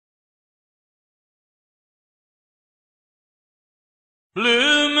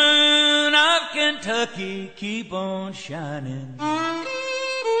Blue moon of Kentucky, keep on shining.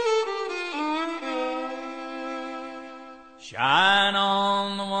 Shine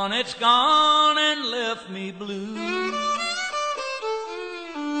on the one that's gone and left me blue.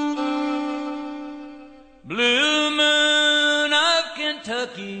 Blue moon of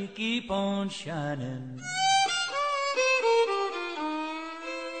Kentucky, keep on shining.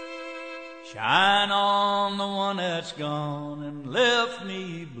 Shine on the one that's gone and left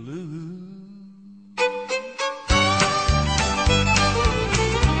me blue.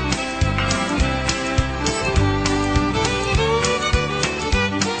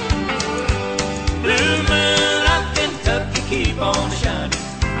 Blue moon of Kentucky, keep on shining.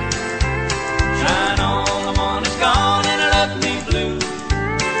 Shine on the one that's gone and left me blue.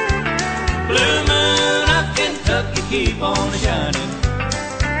 Blue moon of Kentucky, keep on shining.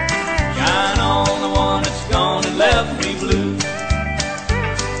 Shine on the one that's gone and left me blue.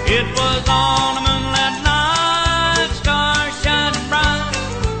 It was on a moonlight night, stars shining bright,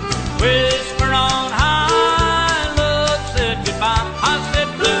 whisper on high, love said goodbye. I said,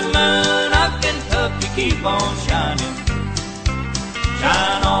 blue moon of Kentucky, keep on shining.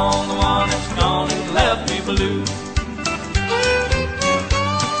 Shine on the one that's gone and left me blue.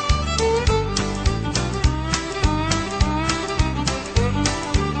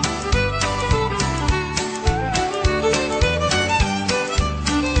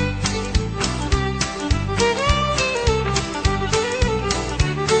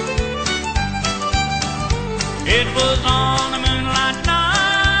 It was on a moonlight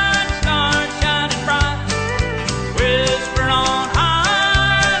night, stars shining bright, whisper on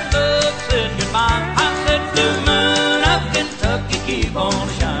high, love said goodbye. I said, blue moon of Kentucky, keep on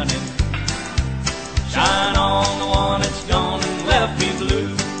shining. Shine on the one that's gone and left me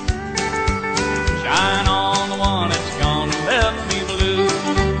blue. Shine